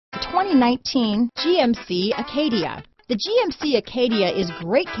2019 GMC Acadia. The GMC Acadia is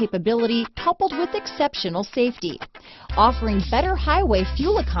great capability coupled with exceptional safety. Offering better highway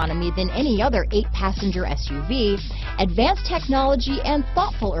fuel economy than any other 8-passenger SUV, advanced technology and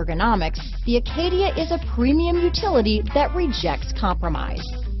thoughtful ergonomics, the Acadia is a premium utility that rejects compromise.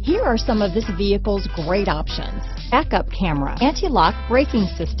 Here are some of this vehicle's great options: backup camera, anti-lock braking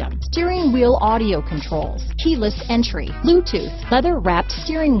system, steering wheel audio controls, keyless entry, Bluetooth, leather-wrapped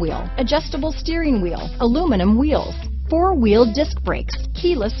steering wheel, adjustable steering wheel, aluminum wheels, 4-wheel disc brakes,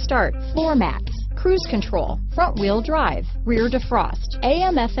 keyless start, floor mats, cruise control, front-wheel drive, rear defrost,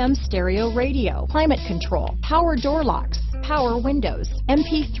 AM/FM stereo radio, climate control, power door locks, power windows,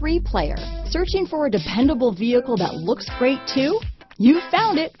 MP3 player. Searching for a dependable vehicle that looks great too? You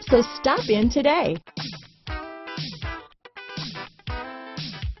found it, so stop in today.